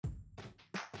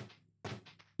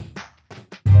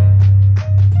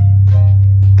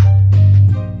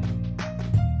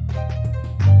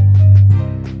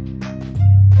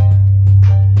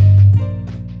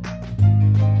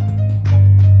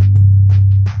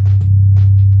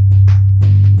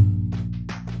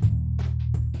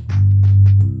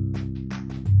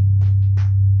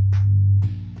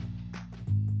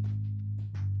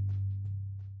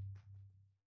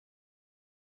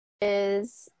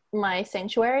my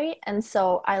sanctuary, and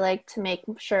so I like to make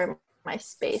sure my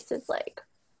space is like,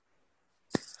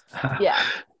 yeah,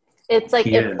 it's like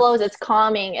it Yeah. flows, it's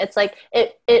calming, it's like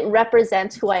it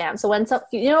represents who I am. So when some,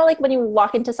 you know, like when you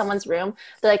walk into someone's room,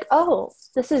 they're like, oh,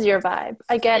 this is your vibe,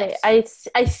 I get it, Yes.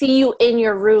 I see you in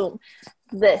your room.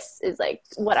 This is like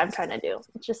what I'm trying to do.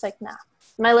 It's just like, nah,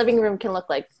 my living room can look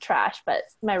like trash, but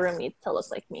my room needs to look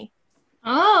like me. That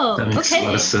Oh, makes a lot of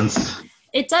okay. sense.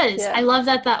 It does. Yeah. I love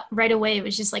that right away it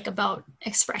was just like about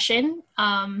expression.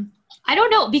 I don't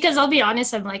know, because I'll be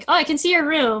honest, I'm like, oh, I can see your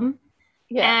room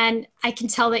Yeah. and I can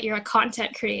tell that you're a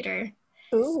content creator.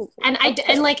 Ooh. And Okay.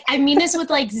 and like I mean this with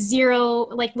like zero,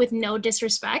 like with no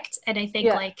disrespect. And I think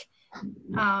Yeah. like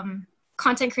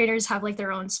content creators have like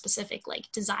their own specific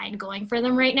like design going for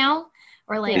them right now.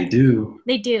 Or Yeah. They like do.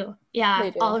 they do. Yeah,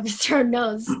 They do. Oliver Stone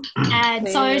knows. And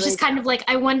They so I was really just do. kind of like,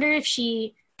 I wonder if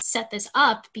she set this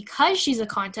up because she's a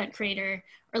content creator,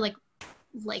 or like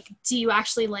do you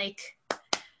actually like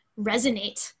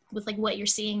resonate with like what you're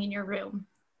seeing in your room?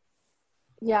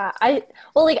 Yeah,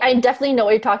 well, like I definitely know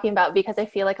what you're talking about because I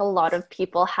feel like a lot of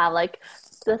people have like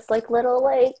this like little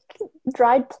like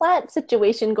dried plant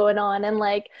situation going on, and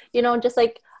like, you know, just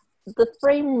like the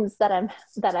frames that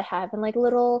I have, and like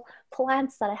little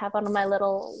plants that I have on my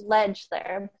little ledge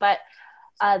there. But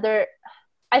there,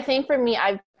 I think for me,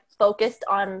 I've focused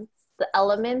on the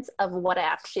elements of what I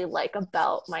actually like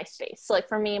about my space. So like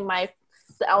for me, my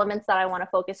the elements that I want to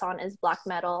focus on is black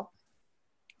metal,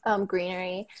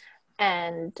 greenery,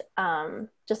 and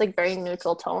just like very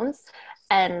neutral tones,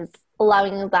 and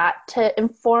allowing that to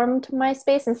inform my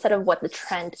space instead of what the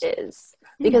trend is.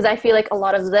 Because I feel like a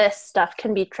lot of this stuff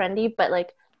can be trendy, but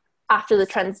like after the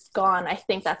trend's gone, I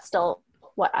think that's still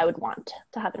what I would want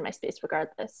to have in my space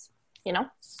regardless, you know?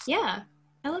 Yeah,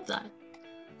 I love that.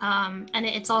 And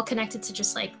it's all connected to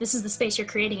just like, this is the space you're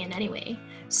creating in anyway.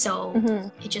 So Mm-hmm.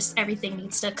 it just, everything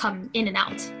needs to come in and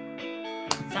out.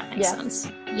 If that makes Yes.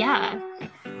 sense. Yeah,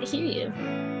 I hear you.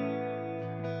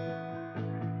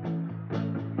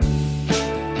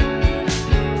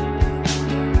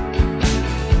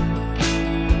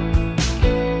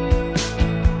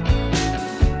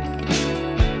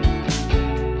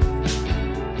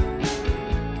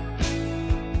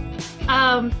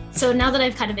 So now that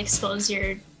I've kind of exposed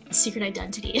your secret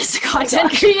identity as a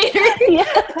content creator, Yeah.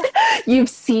 You've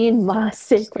seen my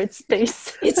sacred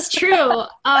space. it's true.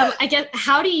 I guess,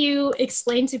 how do you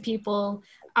explain to people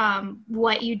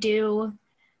what you do,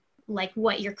 like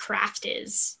what your craft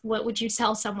is? What would you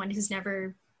tell someone who's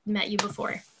never met you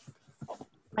before?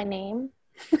 My name.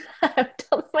 I would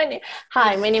tell them my name.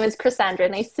 Hi, my name is Cassandra.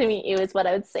 Nice to meet you is what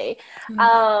I would say.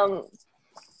 Um,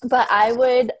 but I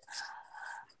would,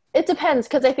 it depends,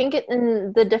 because I think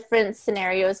in the different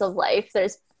scenarios of life,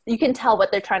 you can tell what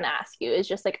they're trying to ask you. It's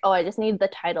just like, oh, I just need the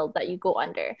title that you go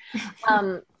under.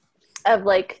 Of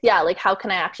like, yeah, like how can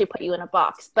I actually put you in a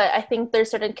box? But I think there's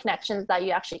certain connections that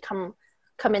you actually come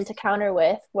into counter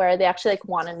with, where they actually like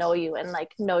want to know you and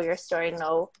like know your story,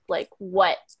 know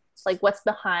what's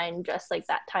behind just like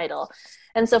that title.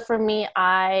 And so for me,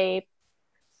 I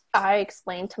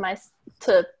explain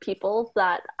to people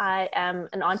that I am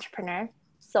an entrepreneur.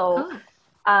 So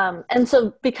Oh, and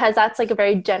so because that's like a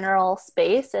very general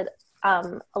space, it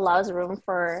allows room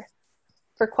for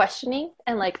questioning,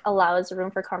 and like allows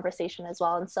room for conversation as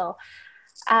well. And so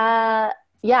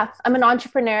yeah, I'm an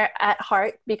entrepreneur at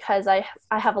heart because I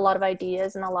have a lot of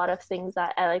ideas and a lot of things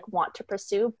that I like want to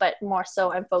pursue, but more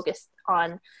so I'm focused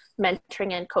on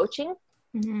mentoring and coaching.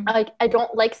 mm-hmm. I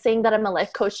don't like saying that I'm a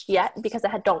life coach yet because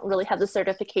don't really have the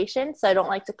certification, so I don't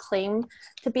like to claim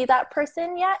to be that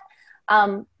person yet.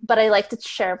 But I like to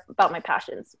share about my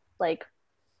passions, like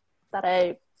that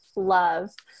I love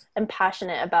and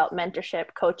passionate about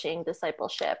mentorship, coaching,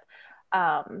 discipleship,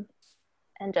 and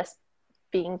just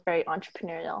being very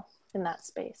entrepreneurial in that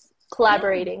space, Yeah,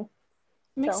 collaborating.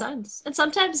 makes So sense. And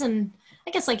sometimes,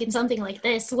 I guess like in something like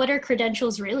this, what are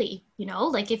credentials really? You know,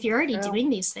 like if you're already true. doing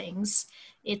these things,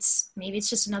 maybe it's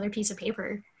just another piece of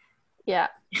paper. Yeah.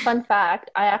 Fun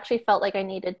fact, I actually felt like I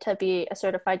needed to be a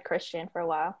certified Christian for a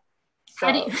while.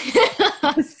 How do you,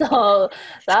 So so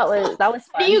that was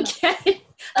how do you fun. get a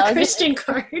That was Christian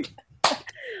card?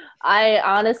 I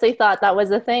honestly thought that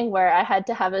was a thing where I had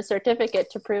to have a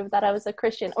certificate to prove that I was a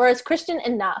Christian, or as Christian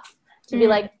enough to be Mm.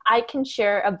 like, I can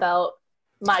share about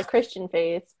my Christian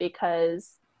faith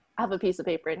because I have a piece of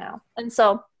paper now. And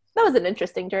so that was an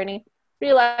interesting journey.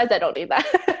 Realized I don't need that.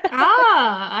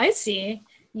 Ah, I see.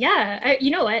 Yeah, you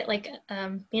know what? Like,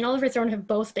 me and Oliver Thorne have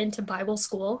both been to Bible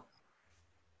school.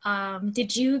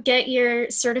 Did you get your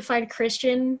certified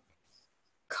Christian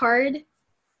card,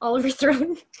 Oliver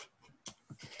Throne?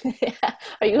 Yeah.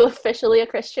 Are you officially a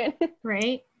Christian?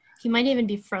 right? He might even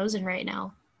be frozen right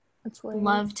now. That's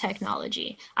Love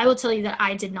technology. I will tell you that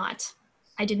I did not.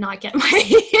 I did not get my.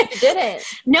 You didn't.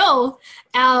 No,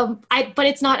 but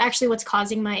it's not actually what's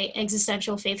causing my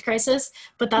existential faith crisis.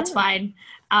 But that's fine.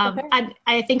 Okay.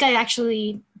 I think I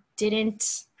actually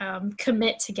didn't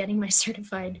commit to getting my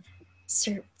certificate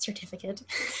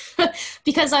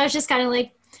because I was just kind of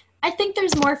like, I think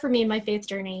there's more for me in my faith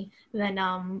journey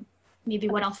than maybe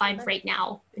what I'll find right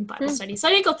now in Bible study. So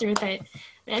I didn't go through with it.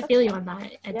 I feel you on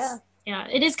that. Yeah,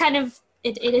 it is kind of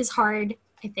it is hard,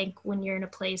 I think, when you're in a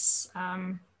place.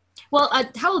 How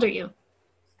old are you?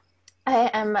 I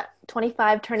am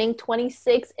 25, turning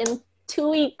 26 in 2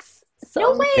 weeks. So,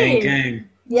 no way. Gang.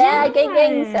 Yeah,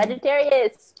 gang,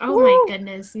 Sagittarius. Oh Woo! my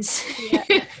goodness.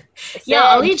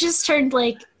 Yeah, Ollie just turned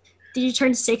did you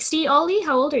turn 60, Ollie?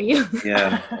 How old are you?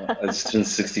 Yeah, I just turned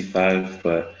 65,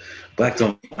 but black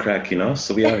don't crack,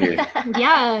 so we out here.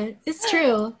 Yeah, it's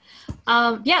true. So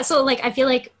I feel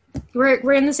like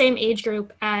we're in the same age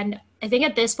group, and I think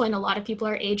at this point a lot of people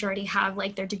our age already have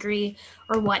their degree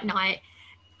or whatnot.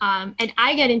 And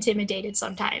I get intimidated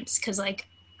sometimes because I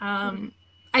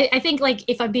think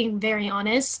if I'm being very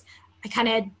honest, I kind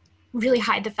of really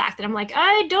hide the fact that I'm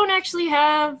I don't actually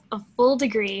have a full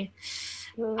degree.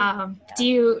 Do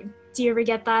you ever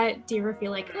get that? Do you ever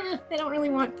feel I don't really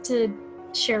want to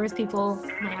share with people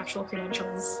my actual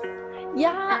credentials?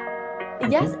 Yeah.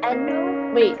 Yes and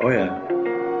no. Wait. Oh yeah.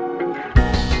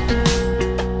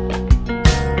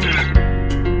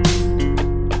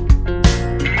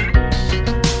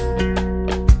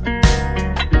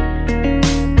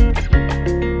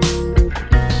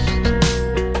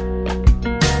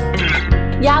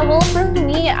 Yeah, well, for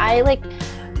me,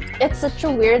 it's such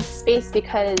a weird space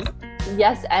because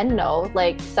yes and no.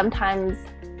 Sometimes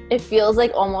it feels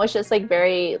almost just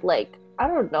very I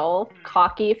don't know,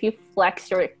 cocky if you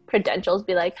flex your credentials,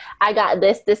 be I got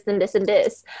this, and this, and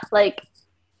this.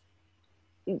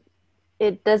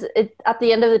 It at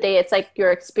the end of the day, it's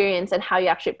your experience and how you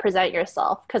actually present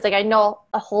yourself. Because I know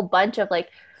a whole bunch of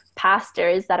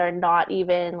pastors that are not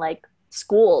even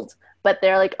schooled, but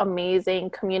they're amazing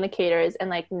communicators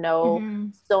and know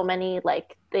so many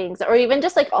things, or even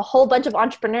just a whole bunch of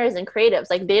entrepreneurs and creatives.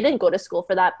 They didn't go to school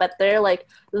for that, but they're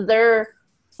their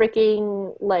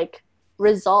freaking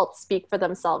results speak for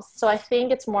themselves. So I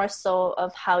think it's more so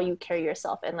of how you carry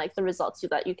yourself and the results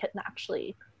that you can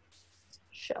actually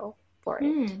show for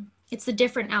it. It's the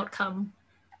different outcome,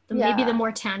 maybe the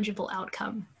more tangible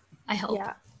outcome, I hope.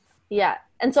 Yeah.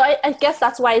 And so I guess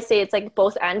that's why I say it's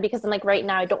both and, because I'm right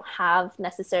now I don't have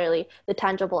necessarily the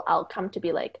tangible outcome to be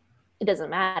it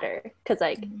doesn't matter, because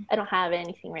I don't have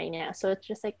anything right now. So it's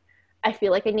just I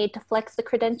feel I need to flex the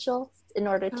credentials in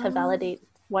order to validate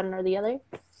one or the other.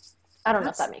 I don't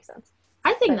know if that makes sense.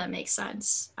 I think that makes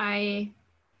sense. I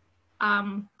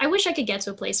wish I could get to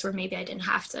a place where maybe I didn't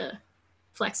have to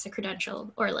flex the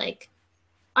credential, or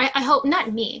I hope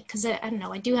not me, because I don't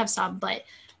know, I do have some, but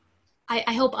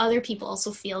I hope other people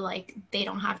also feel they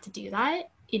don't have to do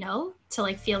that, to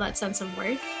feel that sense of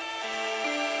worth.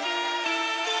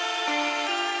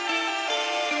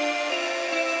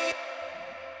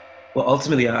 Well,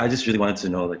 ultimately, I just really wanted to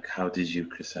know, how did you,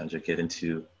 Cassandra, get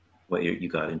into what you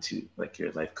got into,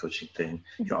 your life coaching thing,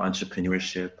 your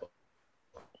entrepreneurship,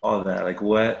 all that?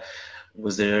 What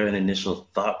was there an initial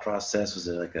thought process? Was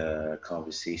there a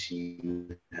conversation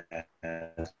you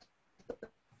had?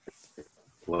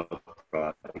 What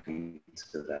brought you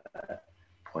to that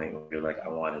point where you're I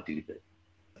want to do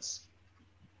this?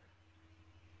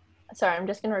 Sorry, I'm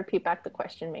just going to repeat back the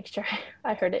question, make sure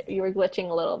I heard it. You were glitching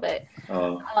a little bit.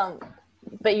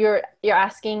 But you're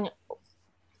asking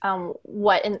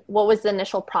what was the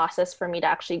initial process for me to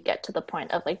actually get to the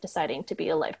point of deciding to be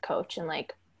a life coach, and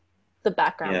the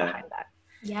background behind that.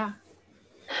 Yeah.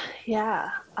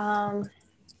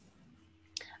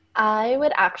 I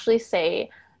would actually say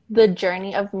the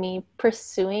journey of me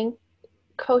pursuing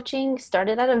coaching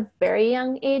started at a very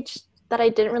young age that I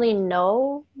didn't really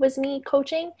know was me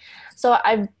coaching. So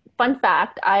fun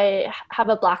fact, I have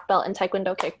a black belt in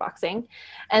Taekwondo kickboxing.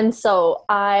 And so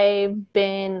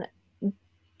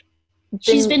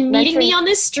she's been meeting me on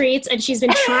the streets, and she's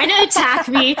been trying to attack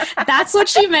me. That's what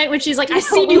she meant when she's I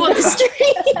seen you on the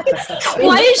streets.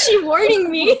 Why is she warning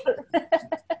me?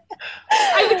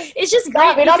 It's just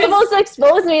great. You're not supposed to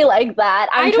expose me like that.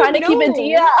 I'm trying to keep it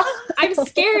DL. I'm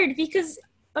scared because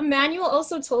Emmanuel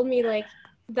also told me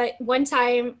that one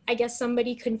time, I guess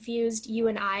somebody confused you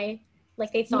and I.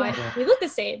 They thought we look the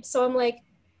same. So I'm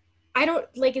I don't,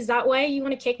 is that why you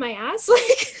want to kick my ass?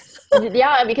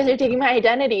 Yeah, because you're taking my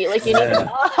identity. You need to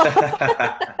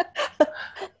stop.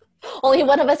 Only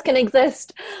one of us can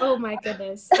exist. Oh my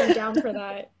goodness. I'm down for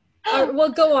that.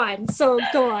 Well, go on. So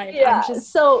go on. Yeah.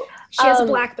 So she has a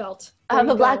black belt. I have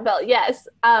a black belt, yes.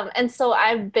 And so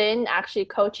I've been actually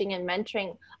coaching and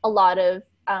mentoring a lot of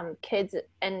kids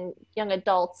and young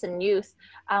adults and youth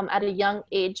at a young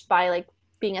age by like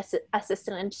being an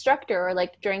assistant instructor, or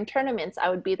like during tournaments, I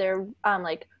would be their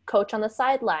like coach on the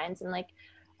sidelines, and like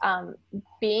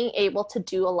being able to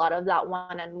do a lot of that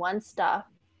one-on-one stuff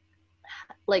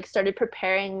like started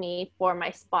preparing me for my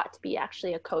spot to be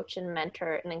actually a coach and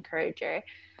mentor and encourager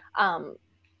to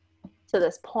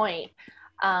this point.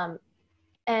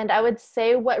 And I would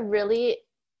say what really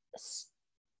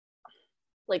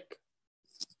like,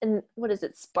 and what is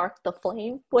it, sparked the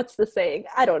flame? What's the saying?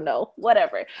 I don't know,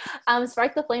 whatever.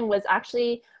 Spark the flame was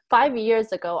actually 5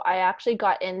 years ago. I actually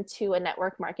got into a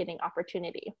network marketing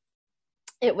opportunity.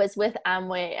 It was with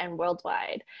Amway and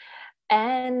Worldwide.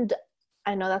 And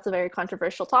I know that's a very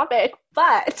controversial topic,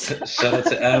 but shout out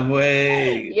to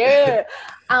Amway. Yeah.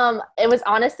 It was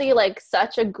honestly like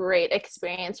such a great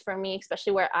experience for me,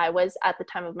 especially where I was at the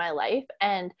time of my life.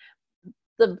 And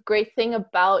the great thing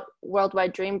about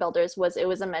Worldwide Dream Builders was it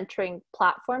was a mentoring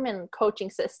platform and coaching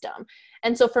system.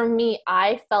 And so for me,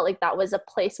 I felt like that was a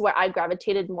place where I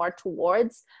gravitated more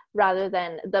towards rather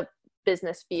than the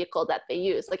business vehicle that they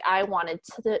use. Like I wanted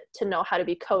to know how to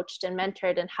be coached and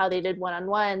mentored, and how they did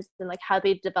one-on-ones, and like how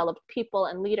they developed people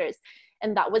and leaders.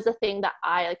 And that was the thing that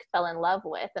I like fell in love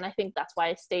with. And I think that's why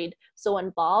I stayed so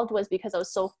involved, was because I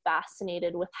was so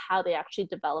fascinated with how they actually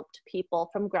developed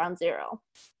people from ground zero.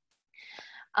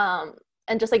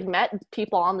 And just like met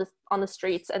people on the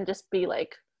streets and just be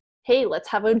like, hey, let's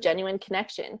have a genuine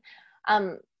connection.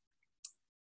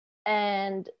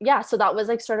 And yeah, so that was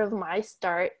like sort of my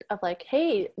start of like,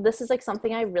 hey, this is like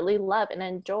something I really love and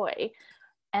enjoy.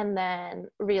 And then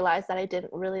realized that I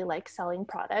didn't really like selling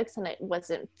products and it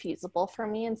wasn't feasible for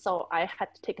me. And so I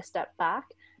had to take a step back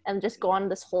and just go on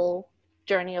this whole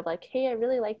journey of like, hey, I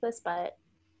really like this, but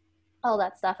all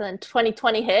that stuff. And then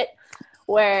 2020 hit,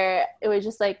 where it was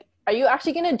just like, are you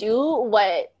actually going to do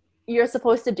what you're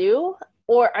supposed to do?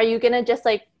 Or are you going to just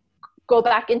like go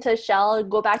back into a shell,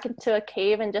 go back into a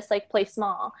cave and just like play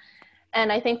small?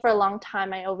 And I think for a long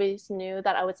time, I always knew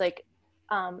that I was like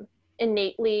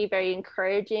innately very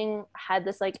encouraging, had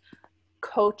this like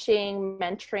coaching,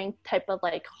 mentoring type of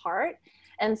like heart.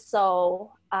 And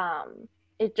so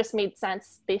it just made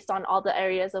sense based on all the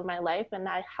areas of my life and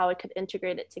how I could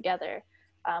integrate it together,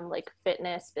 like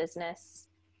fitness, business,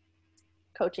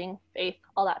 coaching, faith,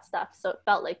 all that stuff. So it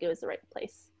felt like it was the right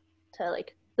place to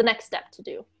like the next step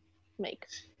to make.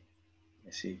 I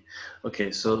see.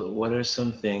 Okay, so what are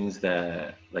some things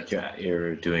that like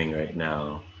you're doing right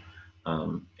now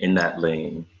in that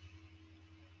lane?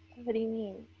 What do you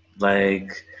mean?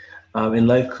 Like in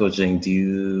life coaching, do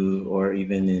you, or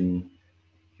even in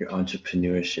your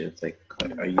entrepreneurship, like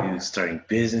are you starting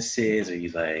businesses? Are you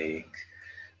like,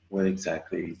 what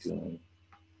exactly are you doing?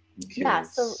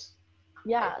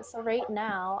 So right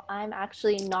now I'm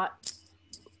actually not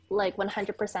like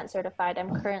 100% certified.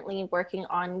 I'm currently working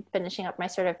on finishing up my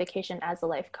certification as a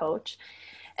life coach.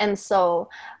 And so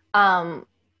I'm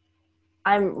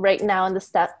right now in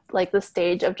the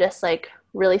stage of just like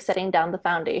really setting down the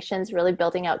foundations, really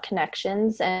building out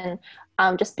connections, and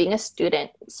just being a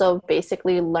student. So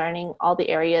basically learning all the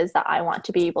areas that I want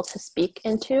to be able to speak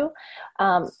into,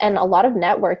 and a lot of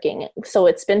networking. So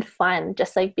it's been fun,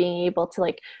 just like being able to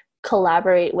like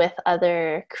collaborate with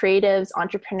other creatives,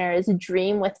 entrepreneurs,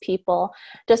 dream with people,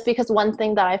 just because one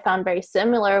thing that I found very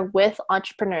similar with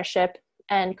entrepreneurship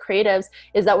and creatives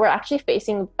is that we're actually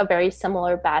facing a very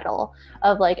similar battle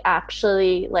of like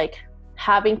actually like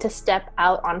having to step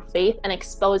out on faith and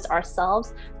expose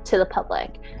ourselves to the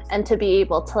public, and to be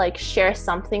able to like share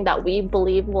something that we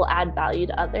believe will add value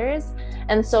to others.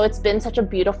 And so it's been such a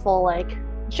beautiful like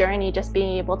journey, just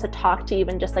being able to talk to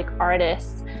even just like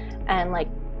artists and like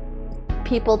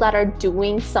people that are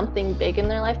doing something big in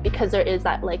their life, because there is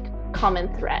that like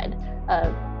common thread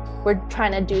of we're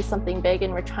trying to do something big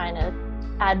and we're trying to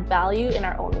add value in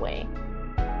our own way.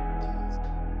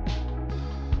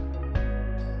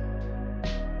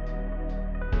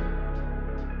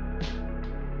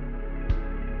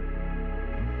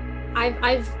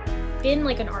 I've been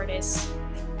like an artist,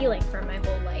 I feel like, for my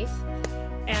whole life.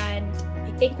 And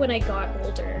I think when I got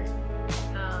older,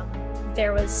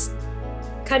 there was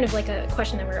kind of like a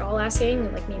question that we're all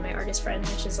asking, like me and my artist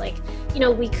friends, which is like, you know,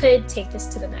 we could take this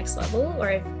to the next level. Or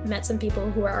I've met some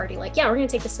people who are already like, yeah, we're gonna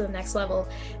take this to the next level.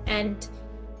 And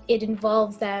it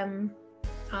involved them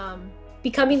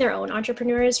becoming their own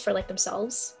entrepreneurs for like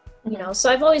themselves, you know? So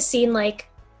I've always seen like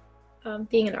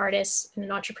being an artist and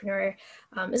an entrepreneur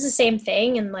is the same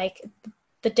thing. And like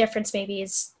the difference maybe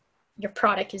is your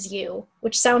product is you,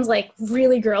 which sounds like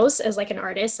really gross as like an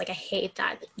artist. Like I hate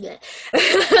that.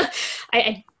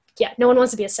 Yeah, no one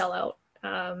wants to be a sellout.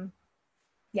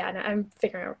 Yeah, and I'm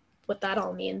figuring out what that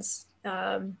all means.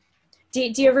 Do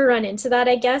you ever run into that,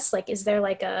 I guess? Like, is there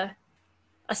like a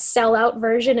sellout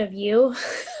version of you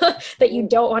that you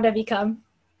don't want to become?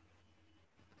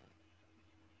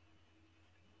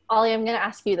 Ollie, I'm going to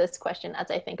ask you this question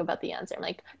as I think about the answer. I'm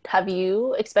like, have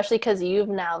you, especially because you've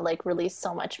now like released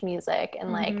so much music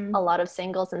and like a lot of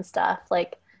singles and stuff,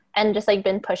 like, and just like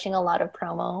been pushing a lot of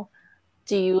promo,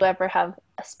 do you ever have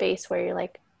a space where you're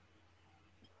like,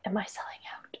 am I selling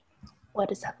out? What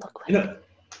does that look like? You know,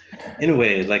 in a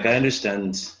way, like I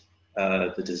understand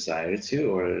the desire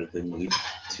to or the need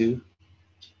to,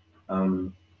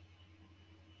 but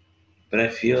I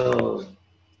feel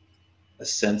a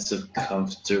sense of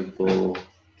comfortable,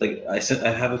 like I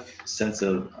have a sense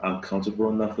of I'm comfortable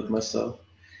enough with myself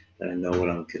that I know what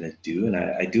I'm gonna do, and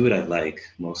I do what I like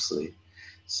mostly.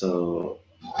 So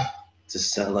to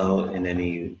sell out in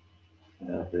any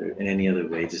other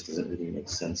way just doesn't really make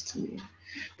sense to me.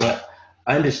 But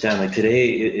I understand, like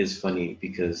today it is funny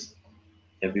because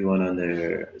everyone on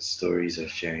their stories are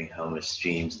sharing how much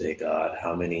streams they got,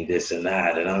 how many this and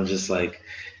that, and I'm just like,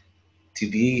 to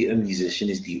be a musician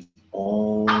is the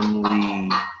only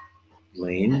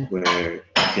lane where you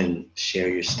can share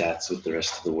your stats with the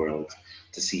rest of the world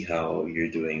to see how you're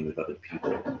doing with other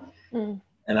people.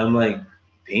 And I'm like,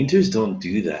 painters don't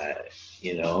do that,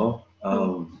 you know?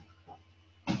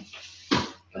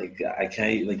 Like I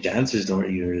can't, like dancers don't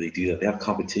even really do that. They have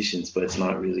competitions, but it's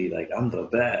not really like I'm the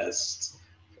best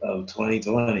of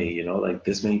 2020, you know, like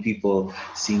this many people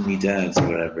see me dance or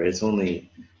whatever. It's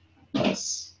only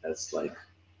us as like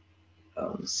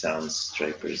sound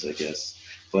stripers, I guess.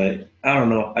 But I don't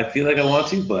know. I feel like I want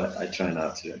to, but I try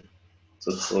not to. So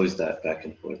it's always that back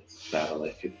and forth battle, I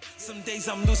feel. Some days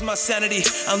I'm losing my sanity.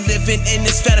 I'm living in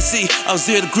this fantasy. I'm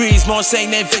 0 degrees, more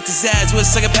insane than Victor's ads with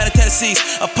second pattern tendencies.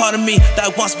 A part of me that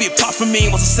wants to be a part from me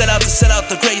wants to set out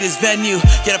the greatest venue.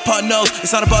 Yet a part knows it's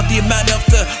not about the amount of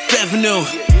the revenue.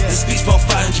 This beat's more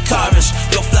 500 cars.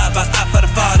 You'll fly by I for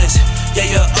the fathers. Yeah,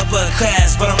 you're upper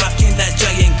class, but I'm rocking that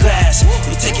giant glass.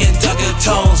 You're taking darker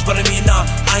tones, but I mean on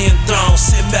Iron Throne.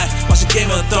 Sit back, watching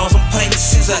Game of Thrones. I'm playing this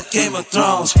season like Game of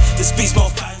Thrones. This beat's more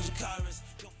 500 cars.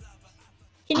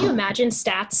 Can you imagine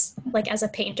stats like as a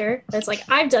painter? That's like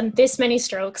I've done this many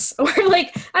strokes, or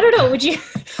like I don't know. Would you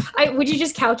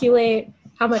just calculate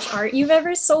how much art you've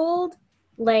ever sold?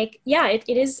 Like, yeah, it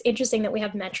is interesting that we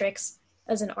have metrics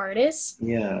as an artist.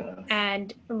 Yeah.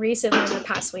 And recently in the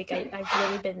past week, I've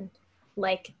really been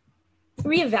like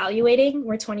reevaluating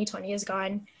where 2020 has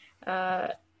gone.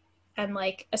 And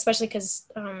like, especially because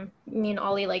me and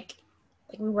Ollie, like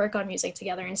we work on music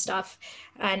together and stuff.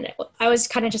 And I always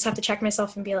kind of just have to check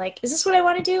myself and be like, is this what I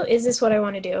want to do? Is this what I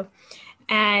want to do?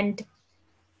 And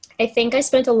I think I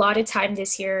spent a lot of time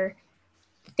this year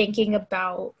thinking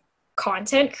about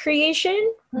content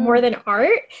creation more than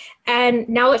art. And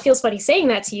now it feels funny saying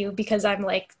that to you because I'm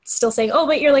like still saying, oh,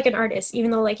 but you're like an artist, even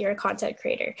though like you're a content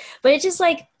creator. But it's just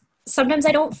like, sometimes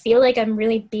I don't feel like I'm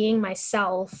really being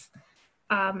myself.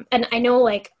 And I know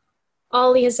like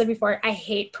Ollie has said before, I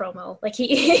hate promo. Like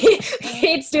he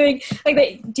hates doing like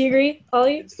that. Do you agree,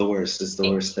 Ollie? It's the worst. It's the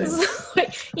worst thing.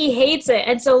 He hates it.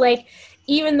 And so like,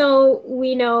 even though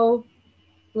we know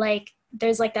like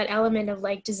there's like that element of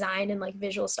like design and like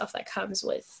visual stuff that comes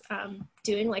with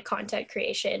doing like content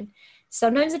creation,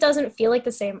 sometimes it doesn't feel like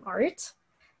the same art.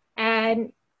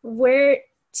 And where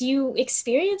do you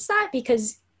experience that?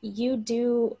 Because you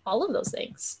do all of those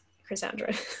things,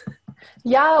 Cassandra.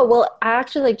 Yeah, well, I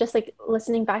actually like just like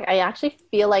listening back, I actually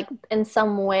feel like in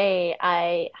some way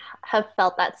I have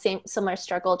felt that similar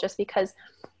struggle, just because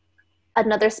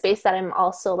another space that I'm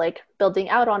also like building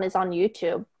out on is on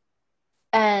YouTube.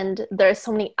 And there's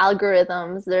so many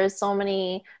algorithms, there's so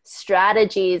many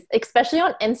strategies, especially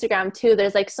on Instagram too.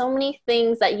 There's like so many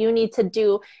things that you need to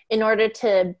do in order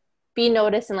to be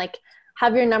noticed and like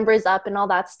have your numbers up and all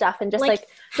that stuff. And just like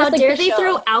how just, dare they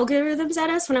throw algorithms at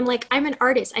us when I'm like, I'm an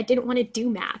artist, I didn't want to do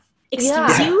math.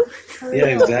 Excuse you? Yeah,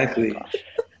 exactly.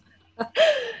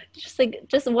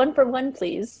 just one for one,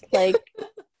 please. Like,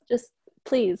 just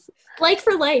please. Like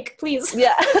for like, please.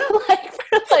 Yeah. Like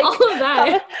for like. All of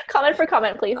that. Comment for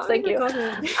comment, please. Thank you.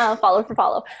 Follow for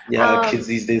follow. Yeah, kids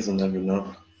these days will never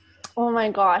know. Oh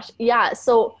my gosh. Yeah.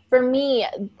 So for me,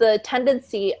 the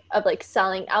tendency of like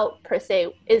selling out per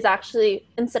se is actually,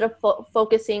 instead of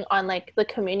focusing on like the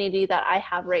community that I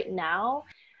have right now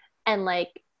and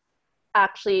like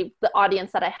actually the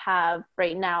audience that I have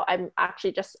right now, I'm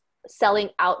actually just selling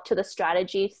out to the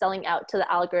strategy, selling out to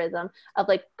the algorithm of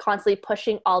like constantly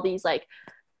pushing all these like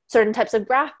certain types of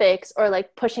graphics or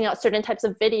like pushing out certain types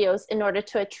of videos in order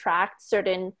to attract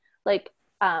certain like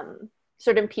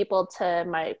certain people to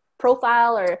my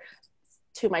profile or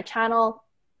to my channel.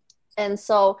 And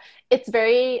so it's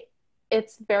very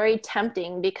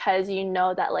tempting because you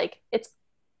know that like it's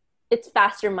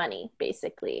faster money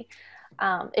basically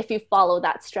if you follow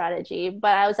that strategy.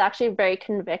 But I was actually very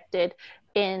convicted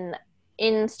in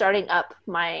starting up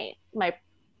my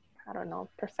I don't know,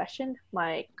 profession,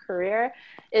 my career,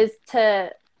 is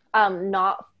to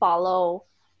not follow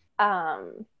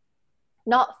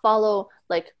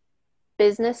like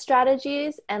business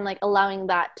strategies and like allowing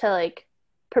that to like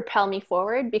propel me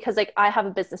forward, because like I have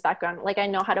a business background, like I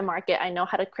know how to market, I know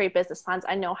how to create business plans,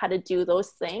 I know how to do those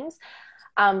things,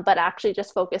 but actually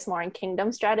just focus more on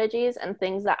kingdom strategies and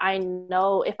things that I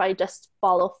know if I just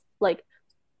follow like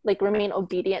remain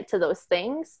obedient to those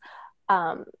things,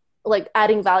 like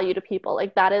adding value to people,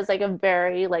 like that is like a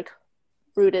very like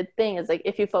rooted thing, is like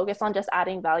if you focus on just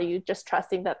adding value, just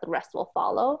trusting that the rest will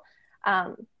follow.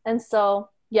 And so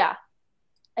yeah,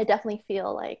 I definitely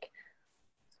feel like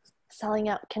selling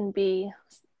out can be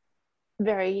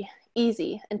very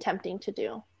easy and tempting to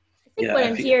do. I think what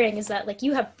I'm hearing is that like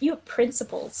you have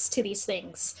principles to these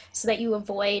things so that you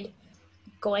avoid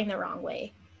going the wrong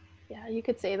way. Yeah, you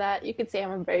could say that. You could say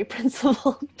I'm a very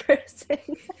principled person.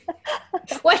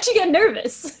 Why'd you get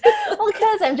nervous? Well,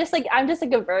 because I'm just like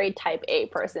a very type A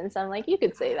person. So I'm like, you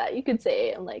could say that. You could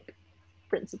say I'm like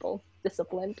principled,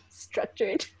 disciplined,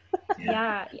 structured.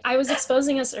 Yeah, I was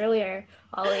exposing us earlier,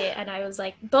 Ollie, and I was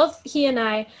like, both he and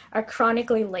I are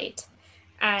chronically late.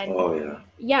 And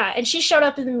yeah, and she showed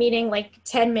up in the meeting like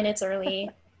 10 minutes early,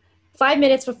 5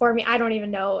 minutes before me, I don't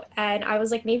even know. And I was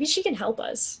like, maybe she can help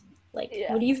us. Like,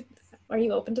 are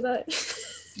you open to that?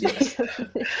 Yes.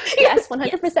 Yes,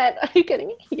 100%. Are you kidding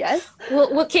me? Yes.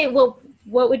 Well, okay. Well,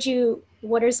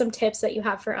 what are some tips that you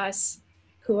have for us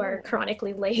who are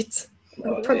chronically late?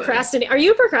 Procrastinate. Are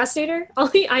you a procrastinator?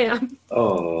 Ollie, I am.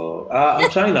 I'm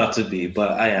trying not to be,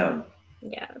 but I am.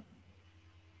 Yeah.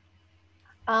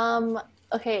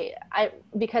 Okay.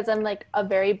 Because I'm like a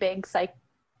very big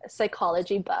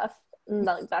psychology buff.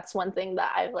 That's one thing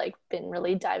that I've like been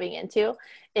really diving into,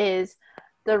 is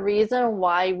the reason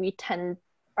why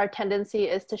our tendency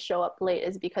is to show up late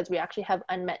is because we actually have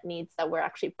unmet needs that we're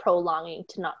actually prolonging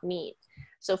to not meet.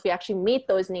 So if we actually meet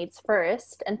those needs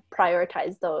first and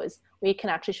prioritize those, we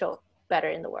can actually show up better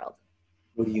in the world.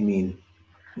 What do you mean?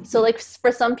 So like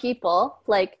for some people,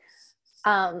 like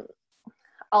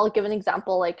I'll give an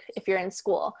example. Like if you're in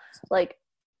school, like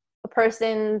a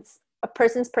person's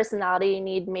personality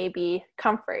need may be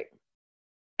comfort.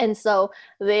 And so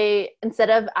they, instead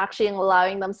of actually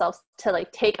allowing themselves to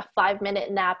like take a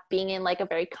 5-minute nap, being in like a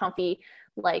very comfy,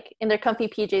 like in their comfy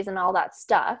PJs and all that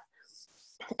stuff,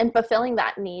 and fulfilling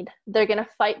that need, they're going to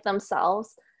fight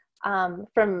themselves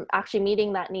from actually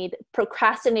meeting that need,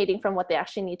 procrastinating from what they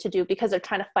actually need to do, because they're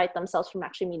trying to fight themselves from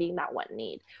actually meeting that one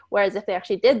need. Whereas if they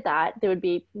actually did that, they would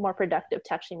be more productive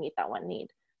to actually meet that one need.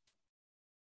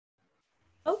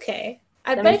 Okay.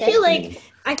 But I feel like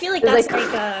that's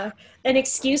like an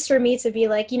excuse for me to be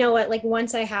like, you know what, like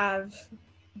once I have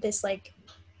this like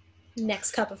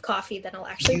next cup of coffee, then I'll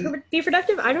actually be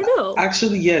productive. I don't know.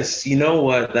 Actually, yes. You know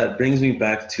what? That brings me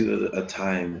back to a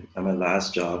time at my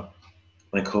last job.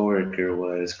 My coworker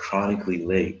was chronically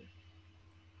late,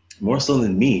 more so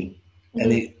than me.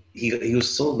 Mm-hmm. And he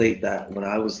was so late that when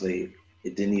I was late,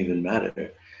 it didn't even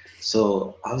matter.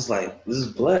 So I was like, this is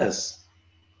blessed.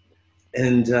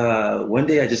 And one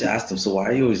day I just asked him, so why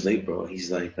are you always late, bro?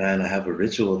 He's like, man, I have a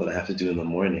ritual that I have to do in the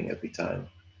morning every time.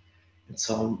 And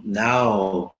so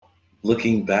now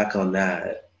looking back on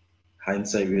that,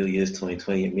 hindsight really is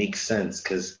 2020. It makes sense,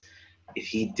 because if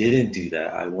he didn't do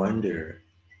that, I wonder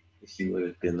if he would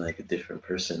have been like a different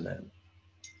person then.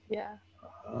 Yeah.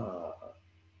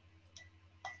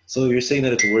 So you're saying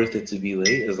that it's worth it to be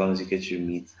late as long as you get your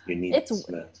needs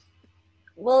met?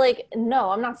 Well, like, no,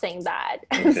 I'm not saying that.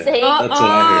 Okay. I'm saying...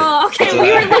 Okay,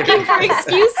 we were looking for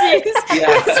excuses.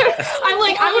 I'm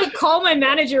like, I'm going to call my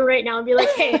manager right now and be like,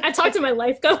 hey, I talked to my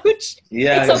life coach.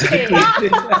 Yeah, it's okay. No,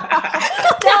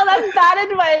 that's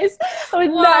bad advice. I would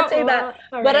not say that.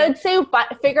 Right. But I would say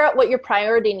figure out what your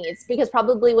priority needs, because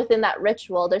probably within that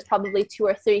ritual, there's probably 2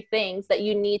 or 3 things that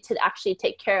you need to actually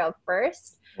take care of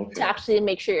first to actually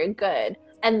make sure you're good.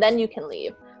 And then you can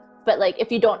leave. But like,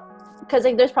 if you don't, because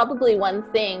like there's probably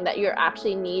one thing that you're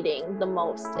actually needing the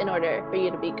most in order for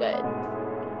you to be good.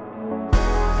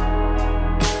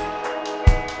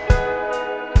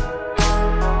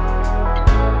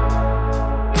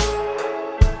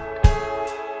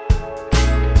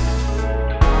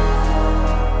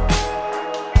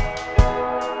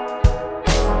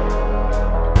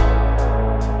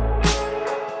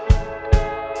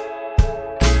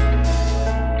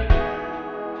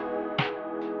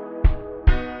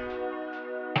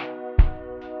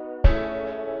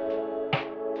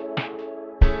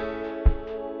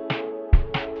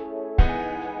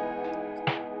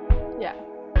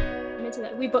 forward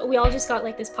to that. We all just got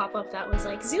like this pop-up that was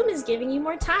like, Zoom is giving you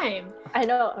more time. I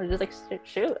know. I'm just like,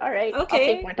 shoot, all right. Okay.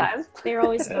 I'll take more time. They're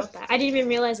always about that. I didn't even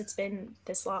realize it's been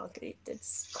this long.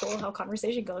 It's cool how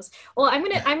conversation goes. Well, I'm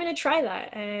gonna try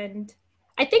that, and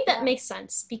I think that makes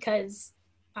sense because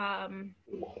I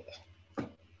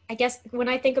guess when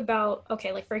I think about,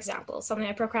 okay, like for example, something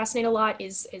I procrastinate a lot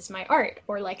is my art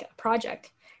or like a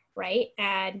project, right?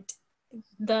 And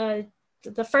the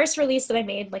first release that I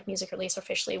made, like music release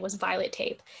officially, was Violet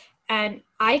Tape. And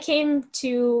I came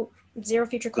to Zero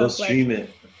Future Club. Go stream it.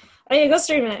 Oh yeah, go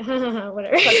stream it.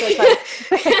 Whatever.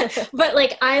 But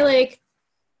like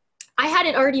I had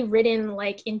it already written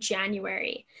like in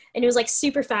January, and it was like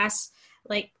super fast,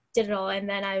 like did it all. And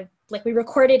then we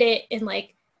recorded it in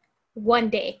like one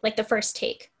day, like the first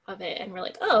take of it, and we're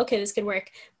like, oh, okay, this could work.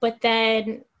 But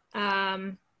then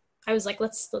I was like,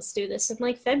 let's do this in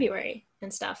like February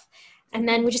and stuff. And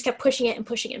then we just kept pushing it and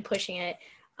pushing it and pushing it.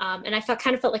 And I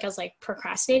kind of felt like I was like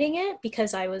procrastinating it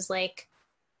because I was like,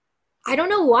 I don't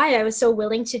know why I was so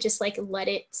willing to just like let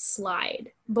it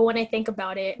slide. But when I think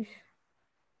about it,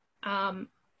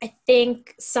 I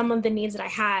think some of the needs that I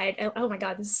had, oh my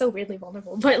God, this is so weirdly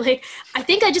vulnerable, but like, I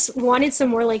think I just wanted some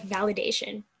more like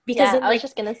validation. Because then, I was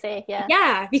just gonna say,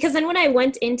 because then when I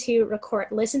went into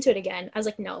listen to it again, I was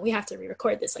like, no, we have to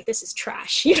re-record this. Like, this is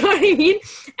trash. You know what I mean?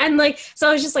 And like, so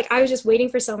I was just waiting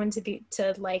for someone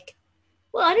to like,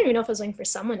 well, I don't even know if I was waiting for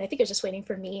someone. I think I was just waiting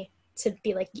for me to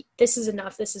be like, this is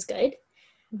enough. This is good.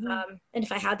 Mm-hmm. And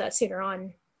if I had that sooner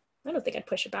on, I don't think I'd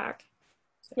push it back.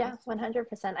 So. Yeah,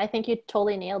 100%. I think you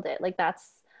totally nailed it. Like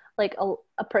that's like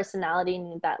a personality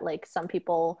need that like some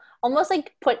people almost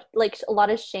like put like a lot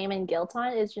of shame and guilt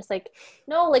on. Is just like,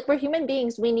 no, like we're human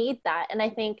beings, we need that. And I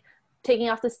think taking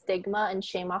off the stigma and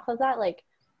shame off of that, like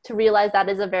to realize that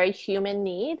is a very human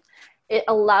need, it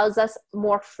allows us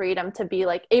more freedom to be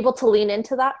like able to lean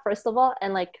into that first of all,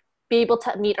 and like be able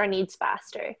to meet our needs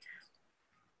faster.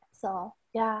 So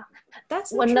yeah,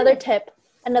 that's another tip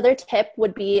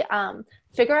would be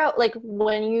figure out like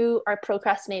when you are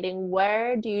procrastinating,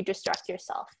 where do you distract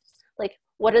yourself? Like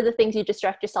what are the things you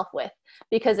distract yourself with?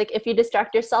 Because like if you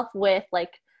distract yourself with,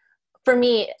 like for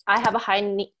me, I have a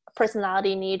high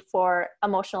personality need for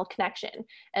emotional connection,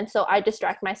 and so I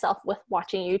distract myself with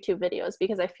watching YouTube videos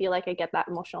because I feel like I get that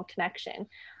emotional connection.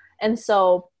 And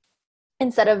so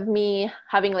instead of me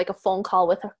having like a phone call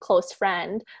with a close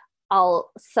friend,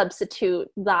 I'll substitute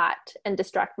that and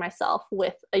distract myself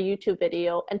with a YouTube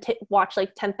video and watch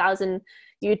like 10,000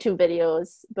 YouTube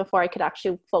videos before I could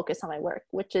actually focus on my work,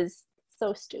 which is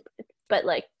so stupid. But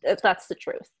like, that's the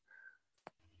truth.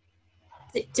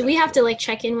 Do we have to like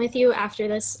check in with you after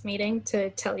this meeting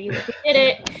to tell you that we did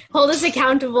it? Hold us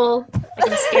accountable.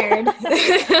 Like I'm scared.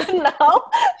 No,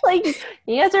 like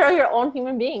you guys are your own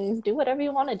human beings. Do whatever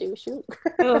you want to do. Shoot.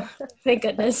 Oh, thank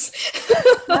goodness.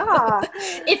 Yeah.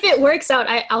 If it works out,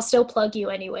 I'll still plug you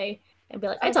anyway and be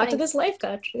like, I talked to this life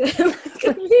coach.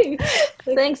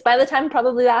 Thanks. By the time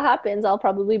probably that happens, I'll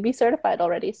probably be certified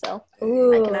already. So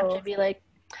I can actually be like,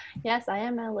 yes, I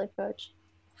am a life coach.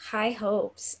 High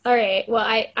hopes. All right. Well,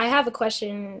 I have a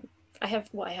question. I have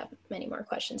many more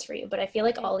questions for you, but I feel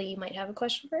like Ollie might have a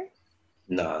question for her.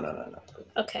 No.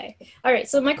 Okay. All right.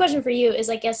 So my question for you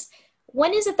is, I guess,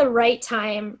 when is it the right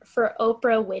time for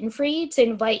Oprah Winfrey to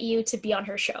invite you to be on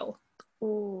her show?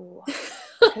 Ooh,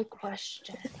 good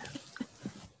question.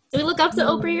 Do we look up to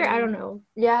Oprah here? I don't know.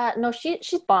 Yeah, no,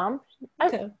 she's bomb.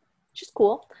 Okay. She's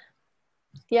cool.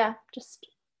 Yeah, just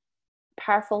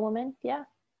powerful woman. Yeah.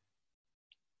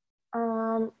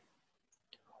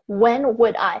 When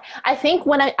would I think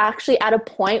when I'm actually at a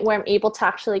point where I'm able to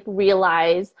actually like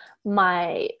realize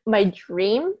my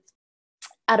dream,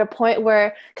 at a point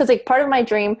where, because like part of my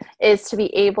dream is to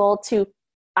be able to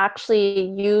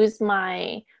actually use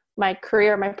my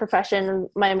career, my profession,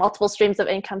 my multiple streams of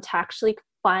income to actually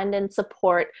fund and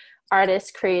support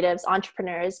artists, creatives,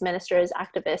 entrepreneurs, ministers,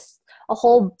 activists, a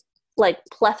whole like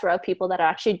plethora of people that are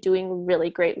actually doing really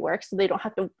great work, so they don't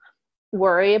have to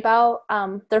worry about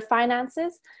their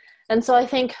finances. And so I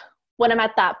think when I'm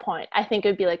at that point, I think it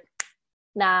would be like,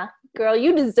 nah, girl,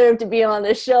 you deserve to be on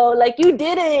the show. Like, you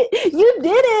did it.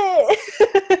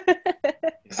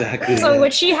 Exactly. So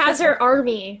when she has her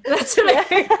army, that's what I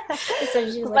heard. So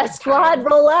she's like, let squad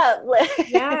roll up.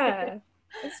 Yeah.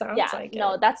 It sounds like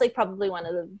no, that's like probably one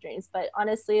of the dreams. But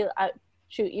honestly,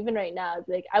 even right now,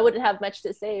 like I wouldn't have much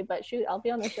to say, but shoot, I'll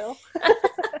be on the show. I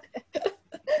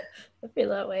feel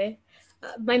that way.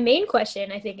 My main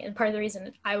question, I think, and part of the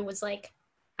reason I was like,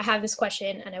 I have this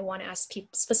question and I want to ask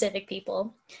specific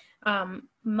people.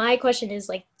 My question is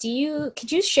like,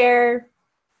 could you share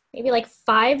maybe like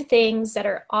 5 things that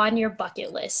are on your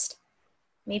bucket list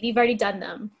Maybe you've already done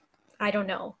them. I don't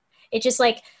know. It just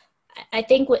like, I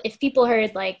think if people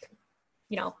heard like,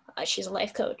 you know, she's a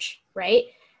life coach, right?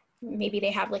 Maybe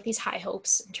they have like these high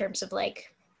hopes in terms of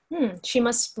like, she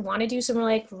must want to do some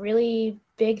like really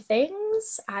big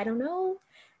things. I don't know.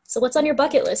 So what's on your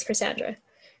bucket list, Cassandra?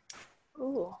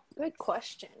 Ooh, good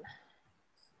question.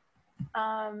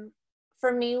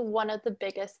 For me, one of the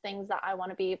biggest things that I want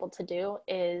to be able to do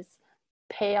is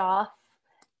pay off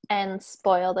and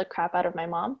spoil the crap out of my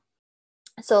mom.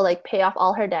 So like pay off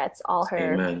all her debts, all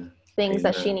her Amen. things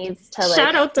that she needs to like.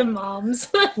 Shout out to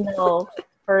moms. No,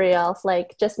 for real.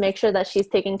 Like just make sure that she's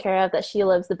taken care of, that she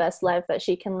lives the best life that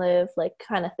she can live, like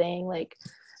kind of thing. Like,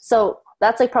 so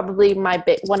that's like probably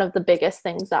one of the biggest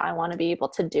things that I want to be able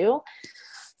to do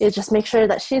is just make sure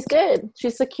that she's good,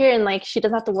 she's secure, and like she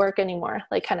doesn't have to work anymore,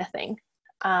 like kind of thing.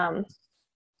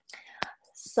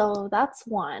 So that's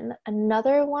one.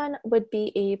 Another one would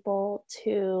be able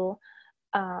to,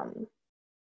 I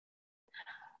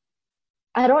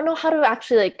don't know how to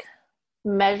actually like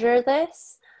measure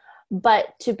this,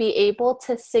 but to be able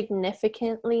to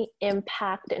significantly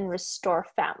impact and restore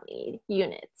family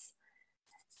units.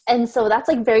 And so that's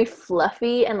like very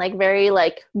fluffy and like very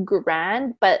like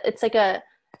grand, but it's like I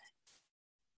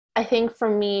think for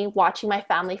me, watching my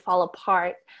family fall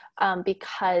apart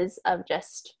because of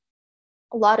just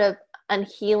a lot of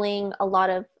unhealing,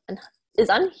 is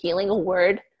unhealing a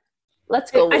word? Let's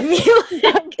go with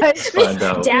damage.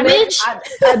 Damage.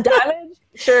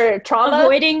 Sure, trauma.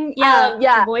 Avoiding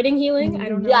healing. I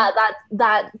don't know. Yeah,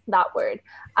 that word.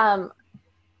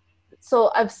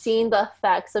 So I've seen the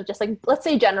effects of just like, let's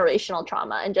say generational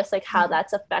trauma and just like how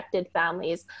that's affected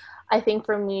families. I think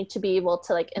for me to be able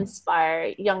to like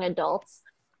inspire young adults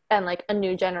and like a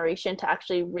new generation to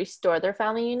actually restore their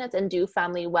family units and do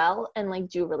family well and like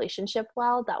do relationship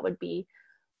well, that would be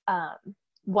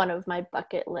one of my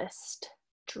bucket list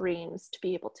dreams, to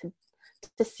be able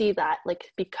to see that,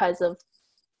 like because of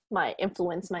my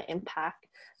influence, my impact,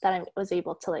 that I was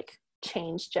able to like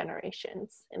change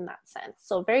generations in that sense.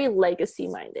 So very legacy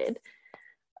minded.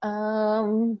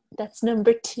 That's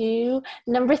number 2.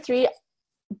 Number 3,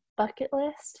 bucket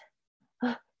list.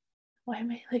 Why am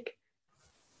I like,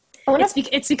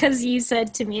 it's because you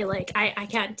said to me like I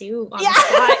can't do on the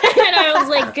spot, and I was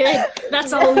like, good,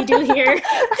 that's all we do here.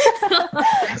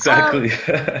 Exactly.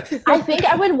 I think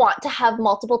I would want to have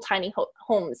multiple tiny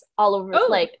homes all over,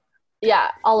 all over the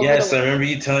Yes, world. I remember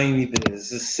you telling me this.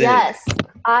 This is sick. Yes,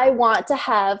 I want to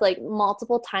have like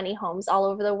multiple tiny homes all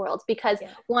over the world because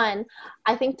one,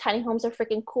 I think tiny homes are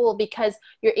freaking cool because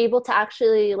you're able to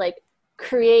actually like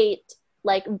create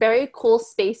like very cool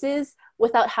spaces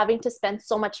without having to spend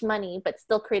so much money, but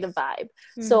still create a vibe.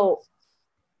 So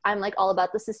I'm like all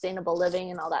about the sustainable living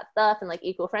and all that stuff and like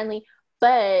eco-friendly,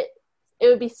 but it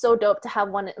would be so dope to have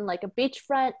one in like a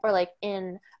beachfront or like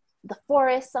in the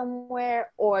forest somewhere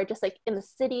or just like in the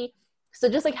city. So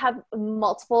just like have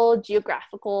multiple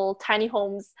geographical tiny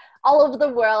homes all over the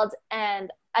world.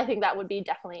 And I think that would be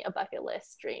definitely a bucket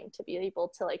list dream, to be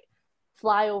able to like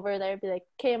fly over there and be like,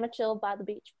 okay, I'm gonna chill by the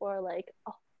beach for like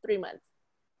 3 months.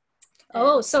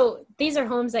 Oh, so these are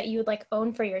homes that you would like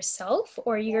own for yourself,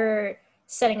 or you're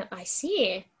setting up? I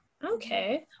see.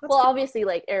 Okay. Well, obviously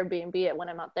like Airbnb it when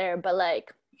I'm out there, but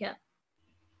like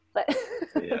but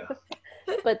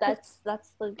but that's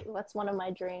one of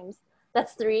my dreams.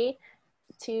 That's 3.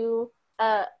 2,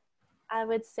 I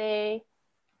would say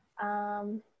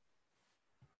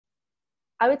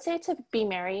to be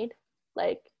married,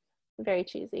 like very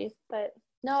cheesy, but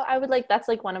no, I would like, that's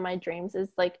like one of my dreams is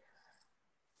like,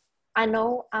 I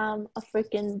know I'm a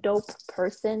freaking dope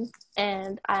person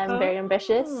and I'm very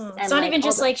ambitious. And it's not like, even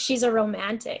just like she's a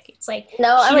romantic. It's like she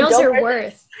I'm knows her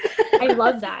worth. I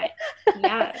love that.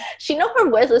 Yeah. She knows her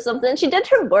worth or something. She did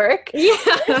her work. Yeah.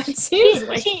 It seems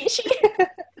like she's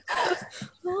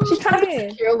trying to be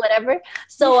secure or whatever.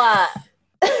 So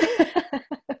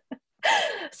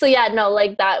so yeah, no,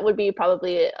 like that would be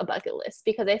probably a bucket list,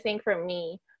 because I think for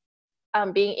me,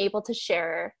 being able to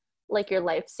share like your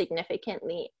life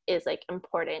significantly is like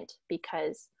important,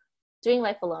 because doing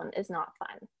life alone is not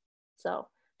fun. So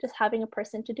just having a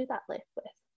person to do that life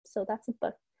with. So that's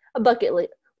a bucket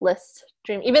list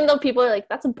dream. Even though people are like,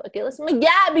 that's a bucket list. I'm like,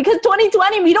 yeah, because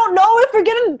 2020, we don't know if we're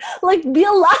gonna like be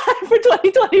alive for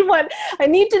 2021. I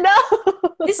need to know.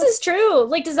 This is true.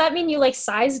 Like, does that mean you like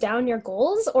size down your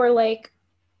goals, or like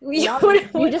you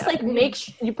just like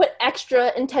you put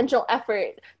extra intentional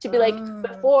effort to be like,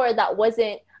 before that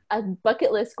wasn't a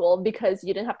bucket list goal because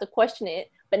you didn't have to question it,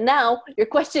 but now you're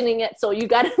questioning it, so you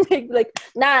gotta make like,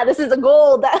 nah, this is a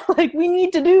goal that like we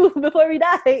need to do before we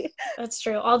die. That's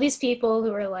true. All these people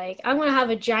who are like, I'm gonna have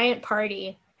a giant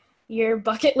party, your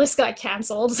bucket list got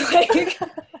canceled. Like,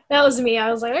 that was me. I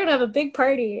was like, I'm gonna have a big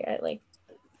party at like,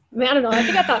 I don't know. I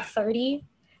think I thought 30,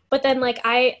 but then like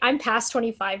I'm past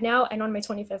 25 now, and on my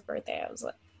 25th birthday, I was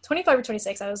like 25 or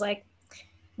 26. I was like,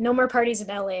 no more parties in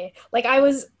LA. Like I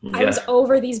was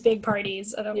over these big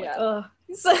parties, and I'm like, oh.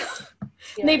 So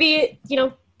maybe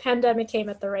pandemic came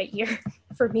at the right year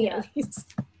for me at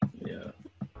least. Yeah.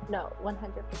 No,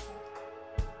 100%.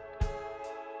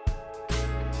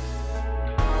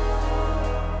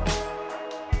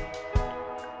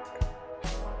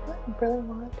 Really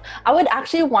want. I would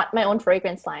actually want my own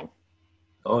fragrance line.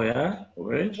 Oh yeah?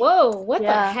 Word? Whoa, what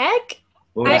the heck?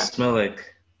 What would it smell like?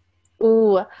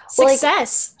 Ooh.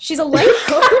 Success. She's a life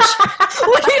coach.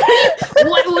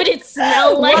 What would it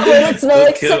smell like? What would it smell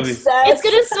like? Success. It's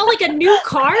gonna smell like a new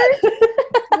car?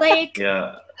 Like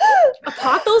a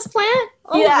pothos plant?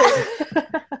 Oh. Yeah.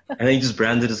 And then you just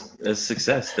brand it as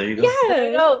success. There you go. Yeah.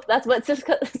 There you go. That's what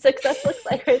success looks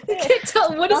like right there. I can't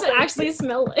tell. What does it actually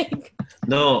smell like?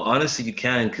 No, honestly, you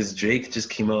can, because Drake just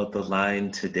came out with the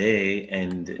line today,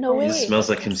 and it smells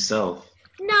like himself.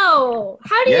 No.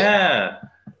 How do you? Yeah.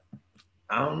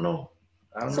 I don't know.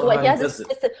 So what? He has a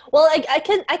specific. Well, like I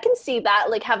can see that,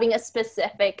 like having a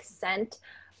specific scent,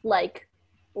 like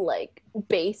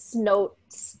bass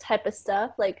notes type of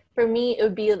stuff. Like for me,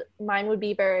 mine would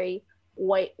be very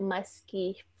white,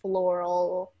 musky,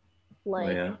 floral,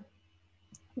 like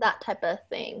that type of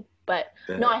thing. But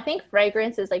no, I think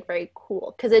fragrance is like very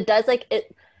cool because it does like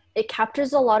it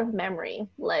captures a lot of memory.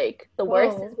 Like the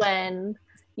worst is when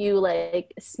you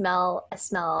like smell a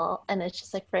smell and it's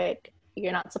just like, frick,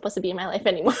 you're not supposed to be in my life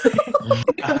anymore.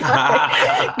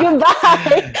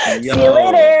 Goodbye. See you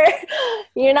later.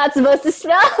 You're not supposed to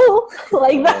smell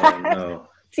like that. No.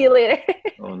 See you later.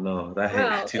 Oh no, that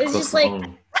hit too it's close just to like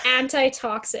home.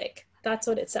 Anti-toxic. That's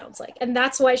what it sounds like. And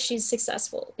that's why she's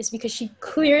successful, is because she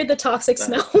cleared the toxic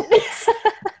smell.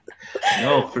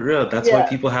 No, for real. That's why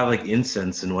people have like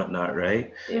incense and whatnot,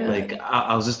 right? Yeah. Like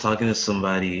I was just talking to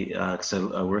somebody because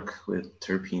I work with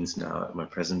terpenes now at my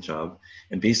present job,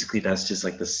 and basically that's just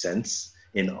like the scents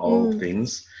in all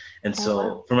things. And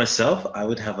so for myself, I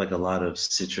would have like a lot of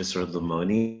citrus or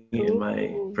limone in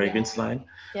my fragrance line.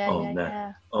 Oh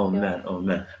man.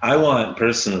 I want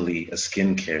personally a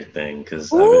skincare thing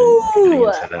because I've been getting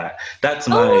into that. That's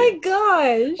my. Oh my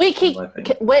gosh!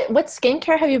 Wait, what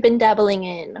skincare have you been dabbling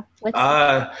in?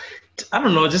 I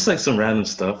don't know, just like some random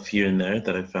stuff here and there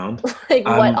that I found. Like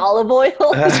what, olive oil?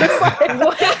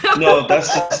 No,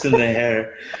 that's just in the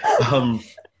hair.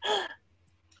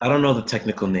 I don't know the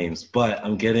technical names, but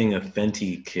I'm getting a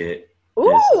Fenty kit.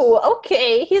 Ooh,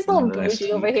 okay. He's a little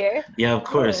bougie over here. Yeah, of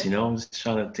course. I'm just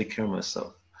trying to take care of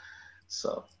myself.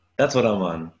 So that's what I'm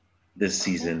on this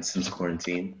season since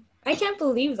quarantine. I can't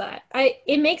believe that.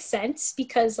 It makes sense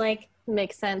because like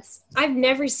makes sense. I've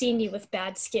never seen you with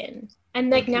bad skin, and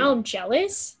like now I'm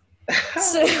jealous.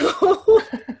 So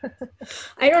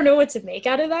I don't know what to make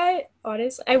out of that.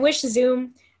 Honestly, I wish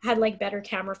Zoom had like better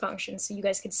camera function so you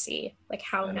guys could see like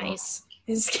how nice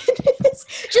his skin is.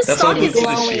 Just stop. He's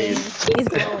glowing. He's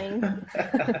glowing.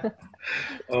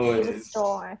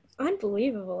 Oh,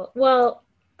 unbelievable. Well,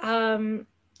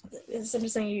 it's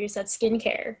interesting you said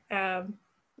skincare.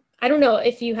 I don't know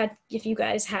if you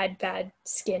guys had bad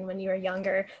skin when you were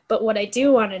younger, but what I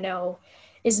do want to know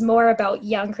is more about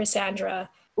young Cassandra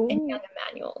and young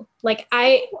Emmanuel. Like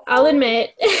I'll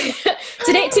admit,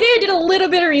 today I did a little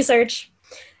bit of research.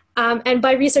 And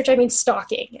by research, I mean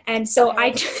stalking. And so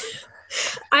I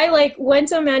like went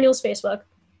to Emmanuel's Facebook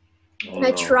and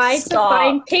I tried to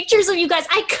find pictures of you guys.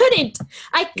 I couldn't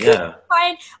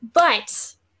find,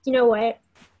 but you know what?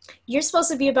 You're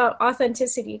supposed to be about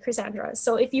authenticity, Cassandra.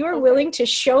 So if you are willing to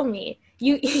show me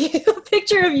a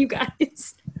picture of you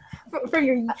guys from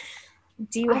your,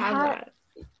 do you have that?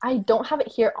 I don't have it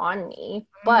here on me,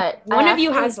 but one of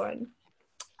you has one.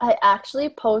 I actually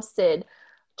posted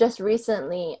just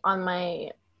recently on my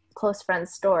close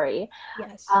friend's story,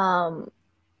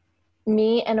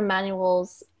 me and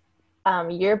Emmanuel's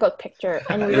yearbook picture,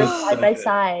 and we were side by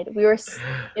side.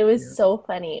 It was so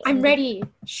funny. I'm ready.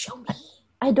 Show me.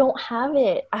 I don't have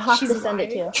it. I have to send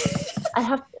it to you. I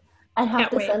have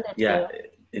to send it to you. Yeah,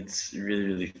 it's really,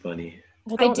 really funny.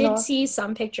 I did see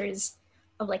some pictures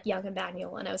of like young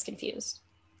Emmanuel, and I was confused.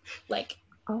 Like,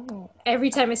 every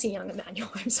time I see young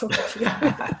Emmanuel, I'm so confused.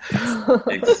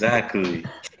 Exactly.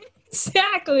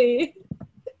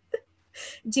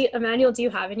 Emmanuel, do you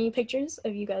have any pictures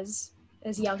of you guys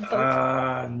as young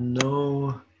folk?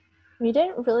 No. We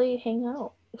didn't really hang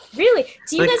out. Really?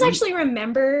 Do you guys actually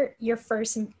remember your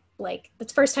first, like, the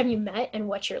first time you met and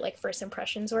what your, like, first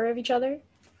impressions were of each other?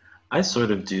 I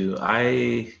sort of do.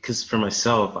 Because for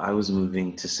myself, I was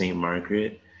moving to St.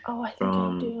 Margaret Oh, I think I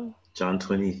from do. John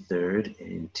 23rd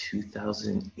in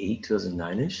 2008,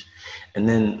 2009-ish. And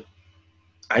then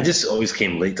I just always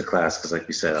came late to class because, like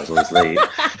we said, I was always late.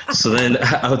 So then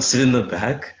I would sit in the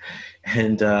back,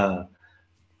 and there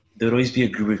would always be a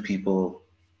group of people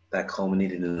that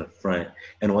culminated in the front.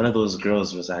 And one of those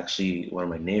girls was actually one of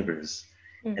my neighbors.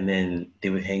 And then they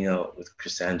would hang out with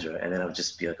Cassandra, and then I would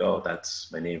just be like, "Oh,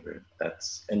 that's my neighbor."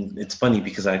 And it's funny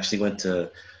because I actually went to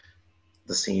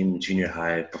the same junior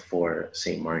high before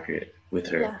St. Margaret with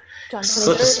her. Yeah, John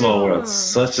Such a 23rd. small world.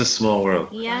 Such a small world.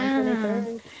 Yeah.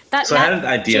 23rd. That, So I had an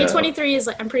idea. J23 is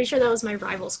like, I'm pretty sure that was my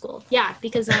rival school. Yeah,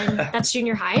 because that's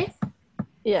junior high.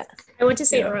 Yeah. I went to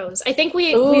St. Yeah. Rose. I think Ooh,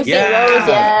 we've St. Yeah. Rose,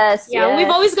 yes. yeah, yes. we've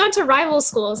always gone to rival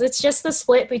schools. It's just the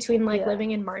split between like Yeah. living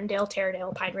in Martindale,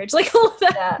 Taradale, Pine Ridge, like all of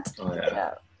that. Yeah. Oh, yeah.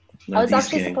 Yeah. None I of was these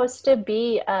actually gang. supposed to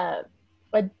be a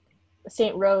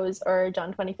St. Rose or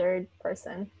John 23rd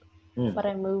person, but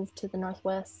I moved to the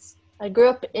Northwest. I grew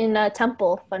up in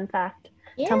Temple, fun fact.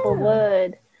 Yeah.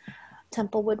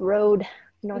 Templewood Road, I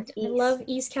Northeast. love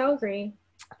East Calgary.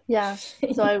 Yeah.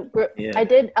 So Yeah. I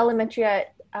did elementary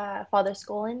at Father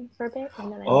Scolin for a bit,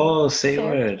 and then Oh, say Fair.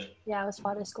 word. I was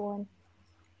Father Scolin.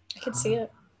 I could see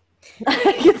it.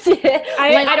 I can see it.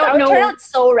 I don't would know. turn out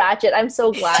so ratchet. I'm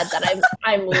so glad that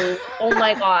I moved. Oh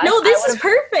my god. No, this I is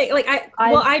perfect. Like I-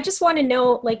 I just want to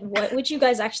know, like, what would you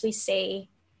guys actually say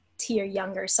to your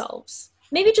younger selves?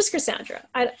 Maybe just Cassandra.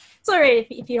 It's all right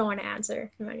if you don't want to answer,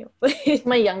 Emmanuel.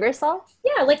 my younger self.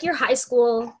 Yeah, like your high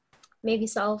school, maybe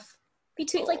self,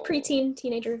 between like preteen,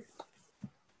 teenager.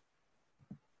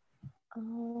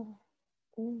 Oh.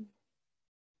 Mm.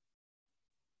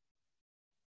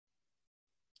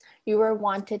 You were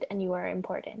wanted and you were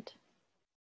important.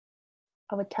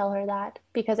 I would tell her that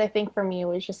because I think for me it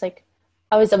was just like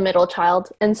I was a middle child,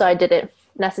 and so I didn't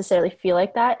necessarily feel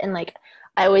like that, and like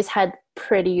I always had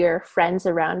prettier friends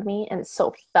around me, and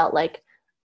so felt like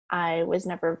I was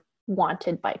never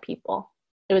wanted by people.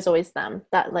 It was always them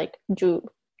that like drew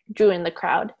in the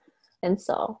crowd. And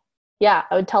so yeah,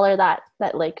 I would tell her that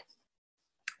like,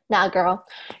 nah girl,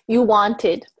 you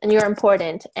wanted and you're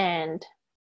important and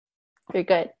you're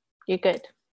good.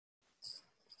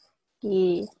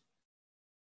 Yeah.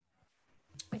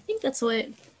 I think that's what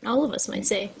all of us might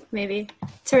say, maybe,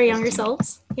 to our younger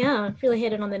selves. Yeah, really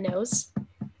hit it on the nose.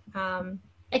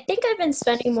 I think I've been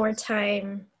spending more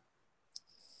time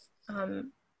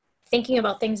thinking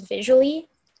about things visually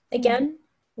again,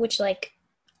 which like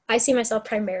I see myself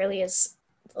primarily as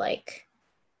like,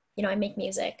 you know, I make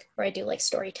music or I do like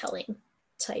storytelling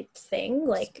type thing,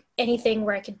 like anything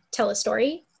where I could tell a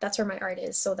story, that's where my art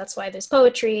is. So that's why there's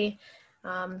poetry,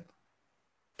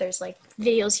 there's like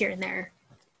videos here and there.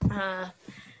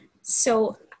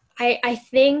 So I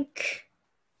think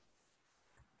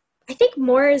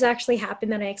more has actually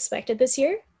happened than I expected this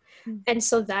year. And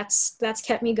so that's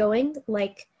kept me going.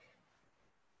 Like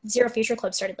Zero Future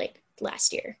Club started like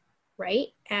last year, right?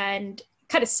 And it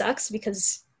kind of sucks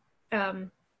because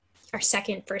our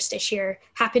second first-ish year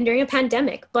happened during a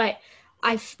pandemic, but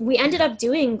we ended up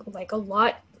doing like a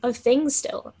lot of things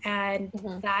still, and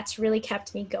that's really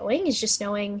kept me going, is just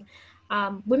knowing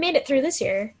we made it through this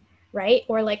year, right?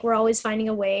 Or like we're always finding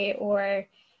a way, or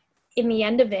in the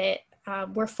end of it,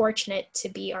 we're fortunate to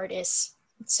be artists.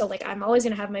 So like I'm always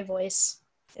gonna have my voice,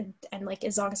 and like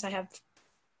as long as I have,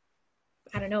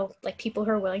 I don't know, like people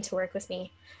who are willing to work with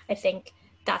me, I think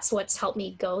that's what's helped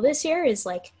me go this year, is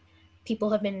like people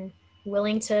have been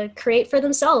willing to create for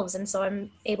themselves, and so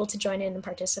I'm able to join in and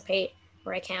participate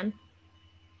where I can.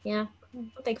 Yeah,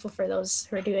 I'm thankful for those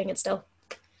who are doing it still.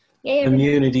 Yay,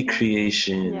 Community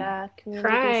creation. Yeah,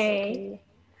 Cry.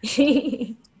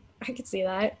 community. I could see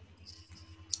that.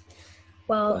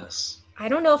 Well, Yes. I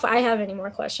don't know if I have any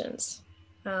more questions.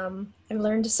 I've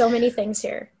learned so many things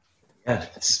here. Yeah,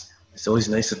 it's always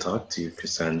nice to talk to you,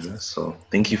 Cassandra. So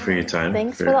thank you for your time.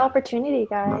 Thanks for the opportunity,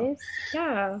 guys.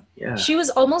 Yeah. Yeah. She was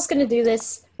almost going to do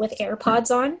this with AirPods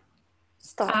on.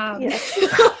 Stop. Yeah.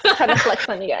 Trying to flex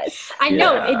on you guys. I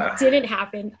know, Yeah. it didn't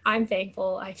happen. I'm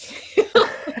thankful.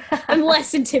 I'm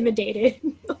less intimidated.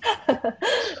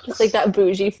 Just like that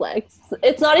bougie flex.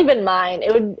 It's not even mine.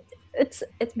 It's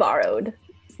borrowed.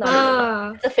 It's not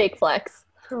even, it's a fake flex.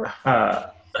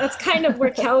 That's kind of where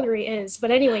Calgary is.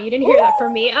 But anyway, you didn't hear that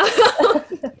from me.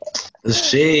 The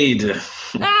shade.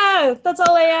 That's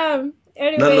all I am.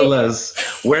 Anyway.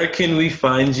 Nonetheless, where can we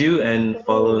find you and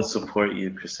follow and support you,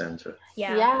 Cassandra?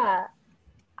 Yeah.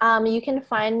 You can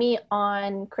find me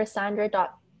on Cassandra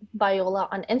Viola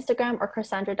on Instagram, or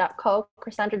Cassandra.co.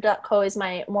 Cassandra.co is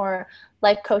my more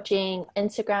life coaching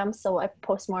Instagram, so I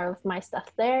post more of my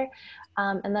stuff there.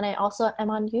 And then I also am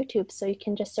on YouTube, so you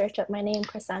can just search up my name,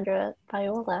 Cassandra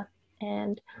Viola,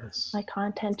 and my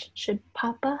content should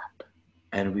pop up.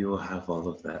 And we will have all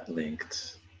of that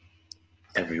linked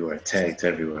everywhere, tagged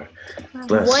everywhere.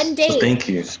 One day, so thank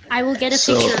you. I will get a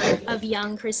picture of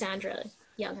young Cassandra,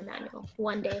 young Emmanuel.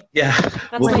 One day. Yeah,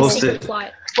 That's we'll my post secret it.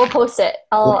 plot. We'll post it.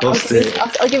 I'll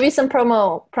give you some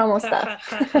promo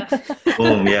stuff.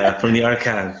 Boom, yeah, from the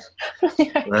archive.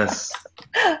 Bless.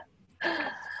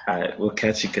 All right, we'll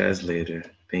catch you guys later.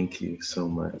 Thank you so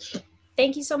much.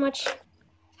 Thank you so much.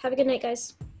 Have a good night,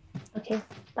 guys. Okay,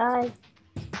 bye.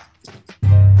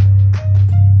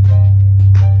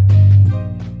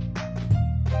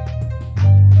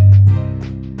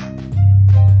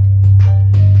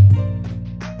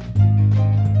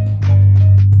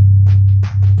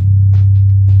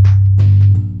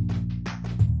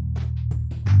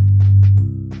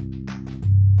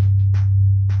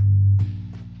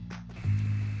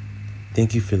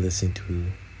 Thank you for listening to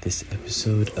this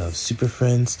episode of Super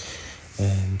Friends,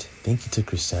 and thank you to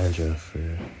Cassandra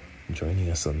for joining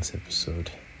us on this episode.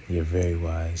 You're very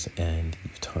wise, and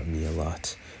you've taught me a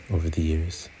lot over the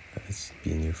years as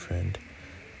being your friend.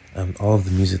 All of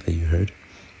the music that you heard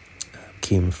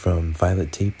came from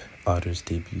Violet Tape, Otter's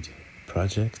debut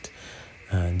project,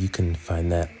 and you can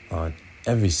find that on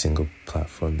every single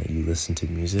platform that you listen to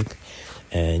music.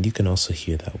 And you can also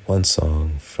hear that one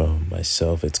song from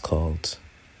myself. It's called,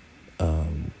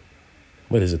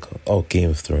 what is it called? Oh,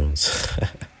 Game of Thrones.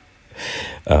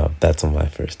 That's on my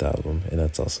first album, and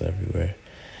that's also everywhere.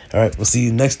 All right, we'll see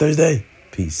you next Thursday.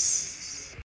 Peace.